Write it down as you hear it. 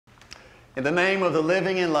In the name of the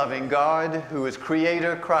living and loving God, who is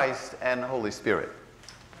Creator, Christ, and Holy Spirit.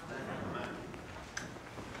 Amen.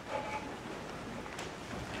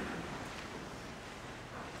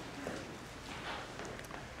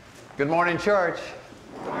 Good morning, church.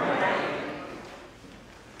 Good morning.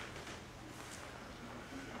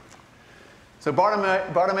 So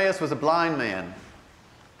Bartimaeus was a blind man,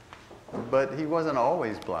 but he wasn't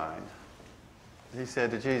always blind. He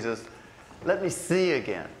said to Jesus, "Let me see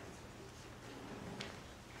again."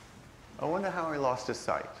 I wonder how he lost his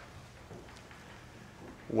sight.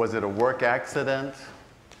 Was it a work accident,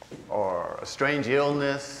 or a strange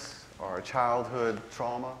illness, or a childhood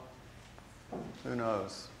trauma? Who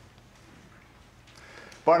knows?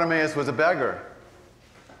 Bartimaeus was a beggar.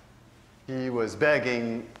 He was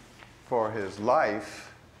begging for his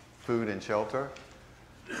life, food and shelter,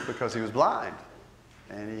 because he was blind,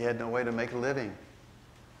 and he had no way to make a living.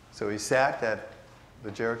 So he sat at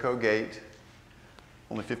the Jericho gate,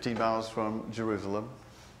 only 15 miles from Jerusalem,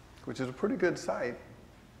 which is a pretty good site.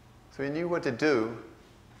 So he knew what to do,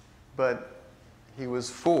 but he was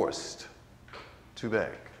forced to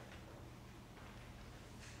beg.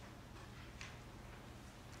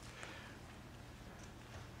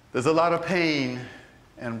 There's a lot of pain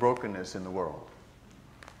and brokenness in the world.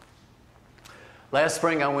 Last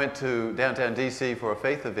spring, I went to downtown D.C. for a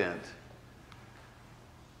faith event.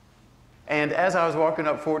 And as I was walking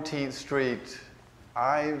up 14th Street,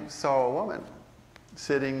 I saw a woman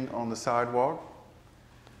sitting on the sidewalk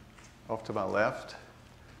off to my left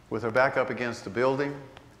with her back up against a building.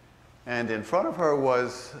 And in front of her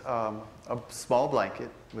was a small blanket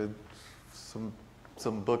with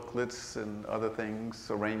some booklets and other things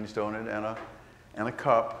arranged on it, and a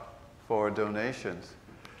cup for donations.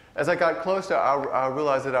 As I got closer, I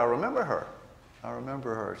realized that I remember her. I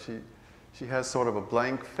remember her. She has sort of a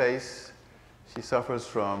blank face. She suffers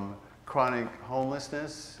from chronic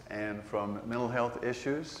homelessness and from mental health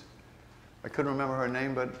issues. I couldn't remember her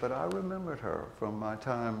name, but I remembered her from my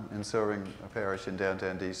time in serving a parish in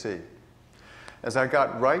downtown D.C. As I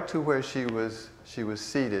got right to where she was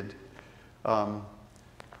seated,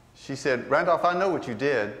 she said, "Randolph, I know what you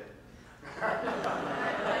did."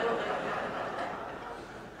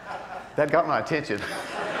 That got my attention.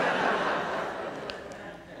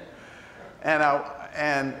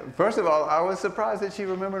 And first of all, I was surprised that she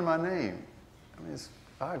remembered my name. I mean, it's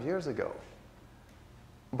 5 years ago.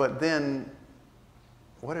 But then,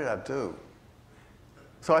 what did I do?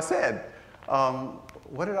 So I said,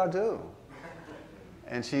 "What did I do?"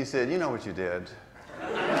 And she said, "You know what you did.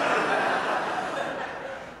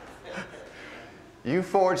 You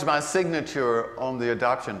forged my signature on the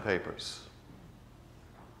adoption papers."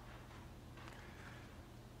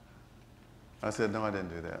 I said, "No, I didn't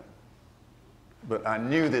do that." But I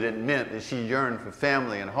knew that it meant that she yearned for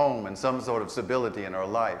family and home and some sort of stability in her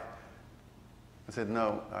life. I said,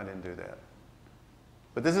 "No, I didn't do that.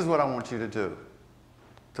 But this is what I want you to do.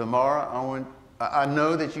 Tomorrow, I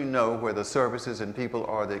know that you know where the services and people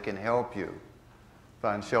are that can help you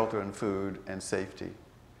find shelter and food and safety.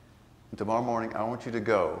 And tomorrow morning, I want you to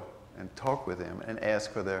go and talk with them and ask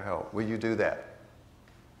for their help. Will you do that?"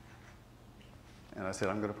 And I said,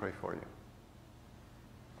 "I'm going to pray for you."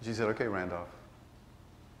 She said, "Okay, Randolph."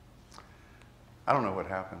 I don't know what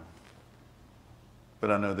happened, but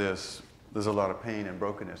I know this. There's a lot of pain and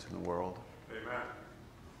brokenness in the world. Amen.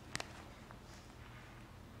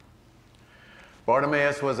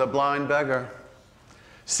 Bartimaeus was a blind beggar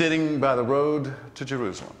sitting by the road to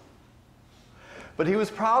Jerusalem. But he was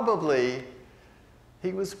probably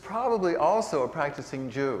also a practicing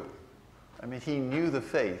Jew. I mean, he knew the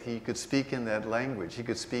faith. He could speak in that language. He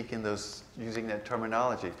could speak in using that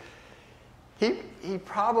terminology. He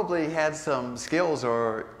probably had some skills,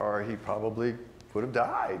 or he probably would have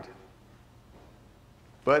died.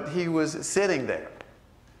 But he was sitting there.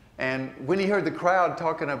 And when he heard the crowd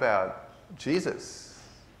talking about Jesus,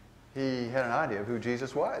 he had an idea of who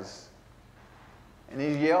Jesus was. And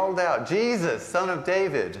he yelled out, "Jesus, Son of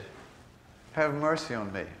David, have mercy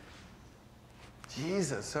on me.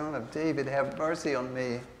 Jesus, Son of David, have mercy on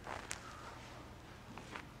me."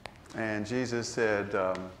 And Jesus said,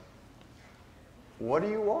 "What do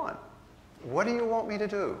you want? What do you want me to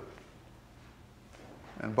do?"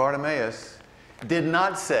 And Bartimaeus did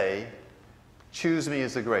not say, "Choose me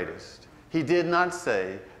as the greatest." He did not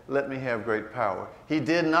say, "Let me have great power." He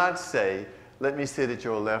did not say, "Let me sit at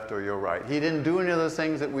your left or your right." He didn't do any of those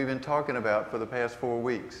things that we've been talking about for the past 4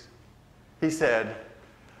 weeks. He said,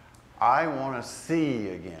 "I want to see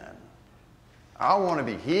again. I want to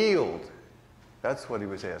be healed." That's what he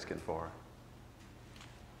was asking for.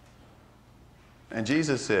 And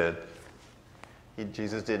Jesus said,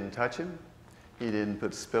 Jesus didn't touch him. He didn't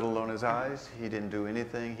put spittle on his eyes. He didn't do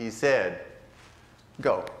anything. He said,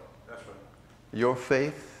 go. That's right. Your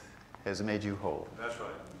faith has made you whole. That's right.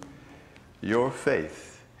 Your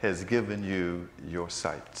faith has given you your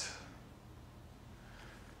sight.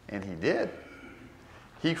 And he did.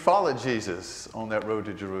 He followed Jesus on that road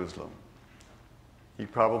to Jerusalem. He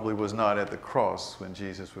probably was not at the cross when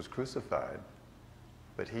Jesus was crucified,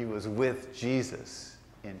 but he was with Jesus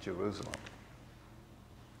in Jerusalem.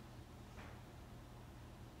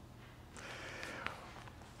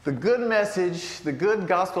 The good message, the good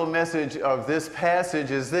gospel message of this passage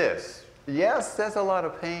is this. Yes, there's a lot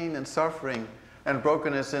of pain and suffering and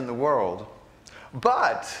brokenness in the world,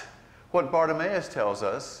 but what Bartimaeus tells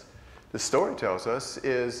us, the story tells us,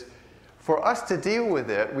 is for us to deal with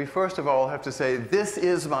it, we first of all have to say, this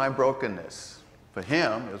is my brokenness. For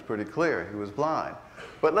him, it was pretty clear. He was blind.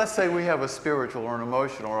 But let's say we have a spiritual or an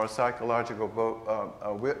emotional or a psychological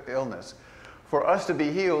illness. For us to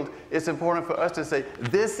be healed, it's important for us to say,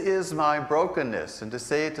 this is my brokenness, and to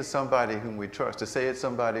say it to somebody whom we trust, to say it to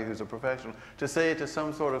somebody who's a professional, to say it to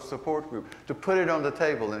some sort of support group, to put it on the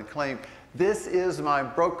table and claim, this is my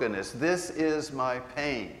brokenness, this is my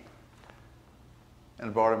pain.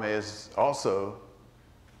 And Bartimaeus also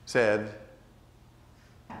said,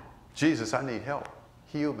 Jesus, I need help.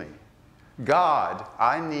 Heal me. God,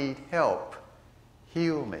 I need help.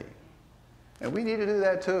 Heal me. And we need to do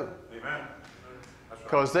that too. Amen.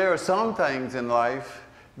 Because there are some things in life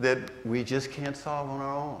that we just can't solve on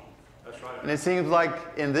our own. That's right. And it seems like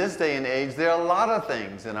in this day and age, there are a lot of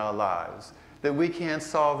things in our lives that we can't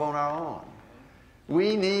solve on our own.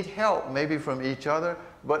 We need help, maybe from each other,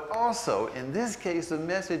 but also, in this case, the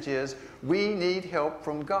message is we need help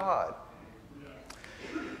from God.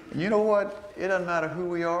 You know what? It doesn't matter who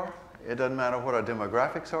we are. It doesn't matter what our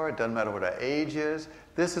demographics are. It doesn't matter what our age is.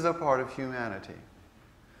 This is a part of humanity.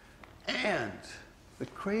 And the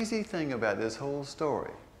crazy thing about this whole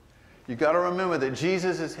story, you've got to remember that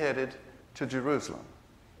Jesus is headed to Jerusalem.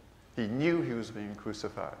 He knew he was being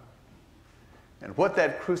crucified. And what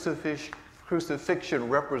that crucifixion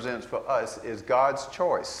represents for us is God's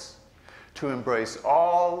choice to embrace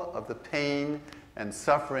all of the pain and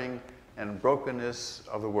suffering and brokenness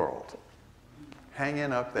of the world.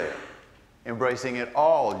 Hanging up there, embracing it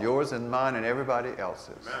all, yours and mine and everybody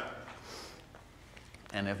else's. Amen.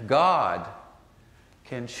 And if God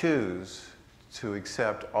can choose to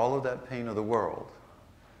accept all of that pain of the world,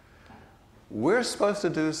 we're supposed to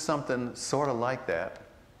do something sort of like that,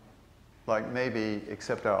 like maybe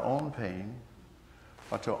accept our own pain,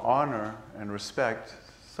 or to honor and respect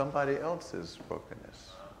somebody else's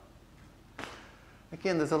brokenness.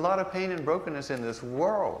 Again, there's a lot of pain and brokenness in this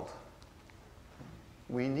world.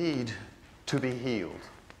 We need to be healed.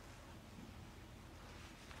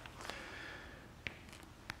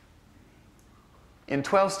 In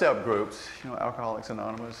 12-step groups, Alcoholics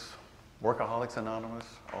Anonymous, Workaholics Anonymous,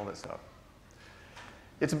 all that stuff,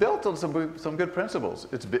 it's built on some good principles.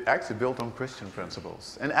 It's actually built on Christian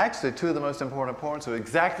principles. And actually, two of the most important points are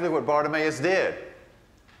exactly what Bartimaeus did.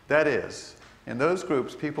 That is, in those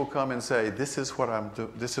groups, people come and say, this is what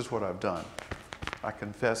I've done. I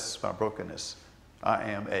confess my brokenness. I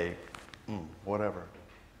am a whatever.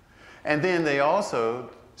 And then they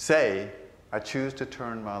also say, I choose to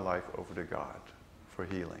turn my life over to God for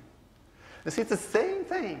healing. You see, it's the same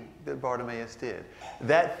thing that Bartimaeus did.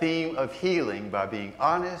 That theme of healing by being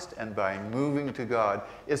honest and by moving to God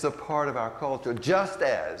is a part of our culture, just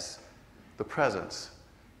as the presence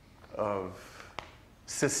of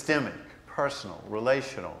systemic, personal,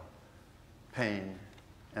 relational pain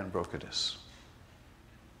and brokenness.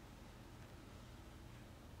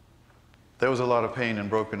 There was a lot of pain and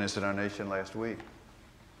brokenness in our nation last week,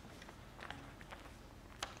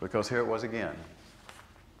 because here it was again.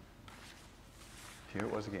 Here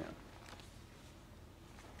it was again.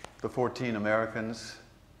 The 14 Americans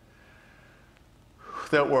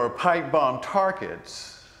that were pipe bomb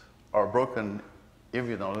targets are broken,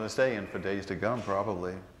 even though they'll stay in for days to come,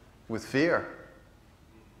 probably, with fear.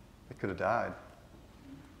 They could have died.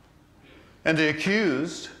 And the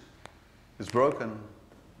accused is broken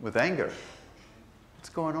with anger. What's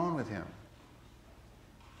going on with him?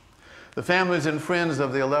 The families and friends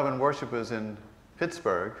of the 11 worshipers in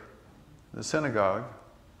Pittsburgh, the synagogue,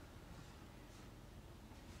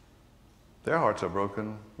 their hearts are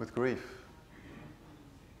broken with grief.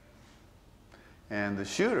 And the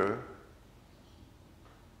shooter,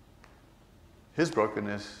 his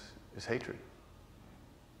brokenness is hatred.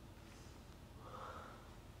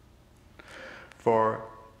 For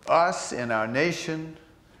us in our nation,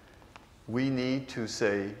 we need to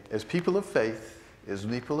say, as people of faith,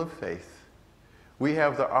 we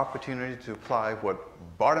have the opportunity to apply what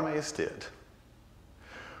Bartimaeus did,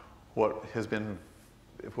 what has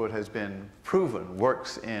been proven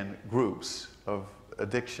works in groups of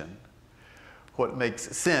addiction, what makes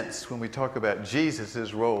sense when we talk about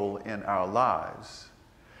Jesus' role in our lives.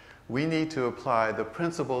 We need to apply the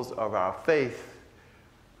principles of our faith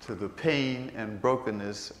to the pain and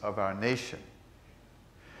brokenness of our nation.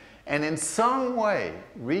 And in some way,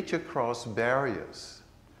 reach across barriers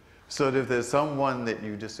so that if there's someone that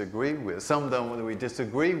you disagree with, someone that we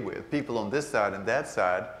disagree with, people on this side and that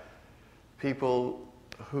side, people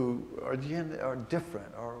who are different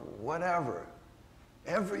or whatever,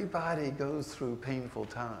 everybody goes through painful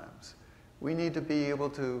times. We need to be able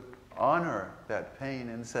to honor that pain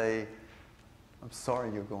and say, I'm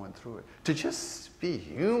sorry you're going through it. To just be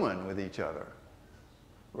human with each other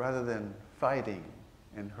rather than fighting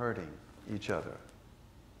and hurting each other.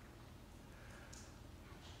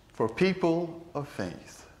 For people of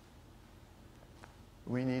faith,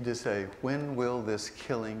 we need to say, when will this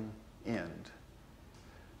killing end?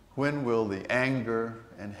 When will the anger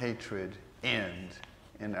and hatred end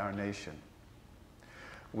in our nation?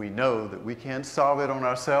 We know that we can't solve it on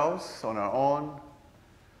ourselves, on our own,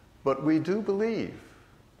 but we do believe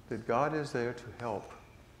that God is there to help,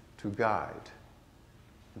 to guide,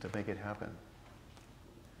 and to make it happen.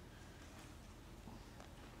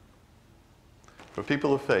 For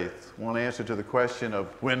people of faith, one answer to the question of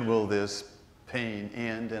when will this pain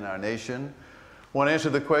end in our nation, one answer to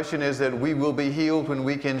the question is that we will be healed when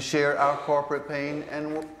we can share our corporate pain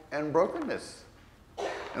and brokenness.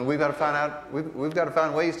 And we've got to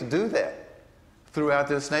find ways to do that throughout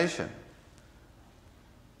this nation.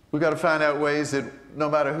 We've got to find out ways that no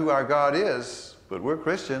matter who our God is, but we're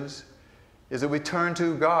Christians, is that we turn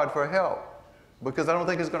to God for help. Because I don't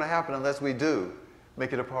think it's going to happen unless we do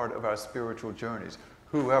make it a part of our spiritual journeys,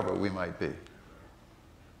 whoever we might be.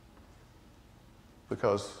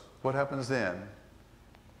 Because what happens then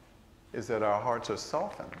is that our hearts are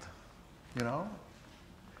softened, you know?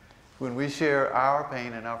 When we share our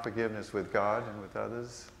pain and our forgiveness with God and with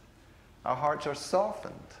others, our hearts are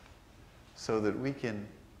softened so that we can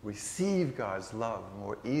receive God's love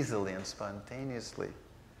more easily and spontaneously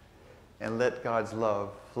and let God's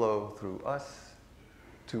love flow through us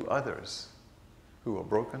to others who are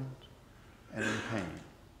broken and in pain.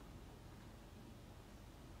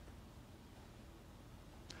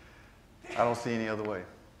 I don't see any other way.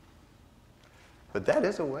 But that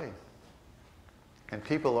is a way. And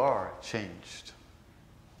people are changed.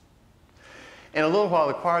 In a little while,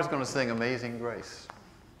 the choir is going to sing Amazing Grace.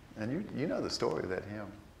 And you know the story of that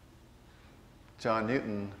hymn. John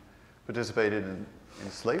Newton participated in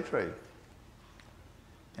slave trade.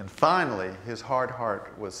 And finally, his hard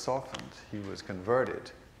heart was softened. He was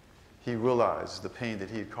converted. He realized the pain that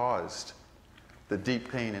he had caused, the deep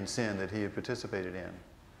pain and sin that he had participated in.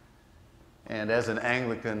 And as an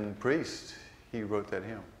Anglican priest, he wrote that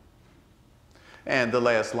hymn. And the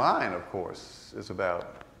last line, of course, is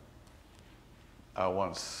about, I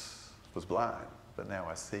once was blind, but now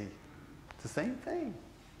I see. It's the same thing.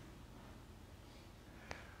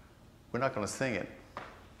 We're not going to sing it,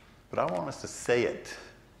 but I want us to say it.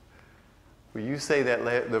 Will you say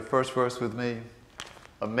that the first verse with me?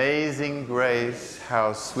 Amazing grace,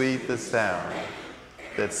 how sweet the sound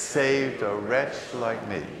that saved a wretch like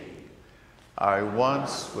me. I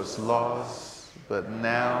once was lost, but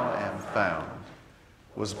now am found.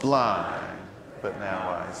 Was blind, but now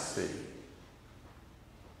I see.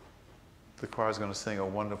 The choir is going to sing a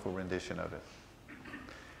wonderful rendition of it.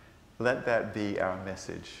 Let that be our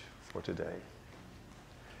message for today.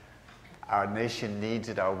 Our nation needs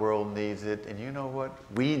it, our world needs it, and you know what?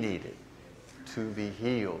 We need it to be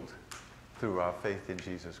healed through our faith in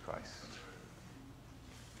Jesus Christ.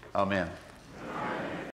 Amen.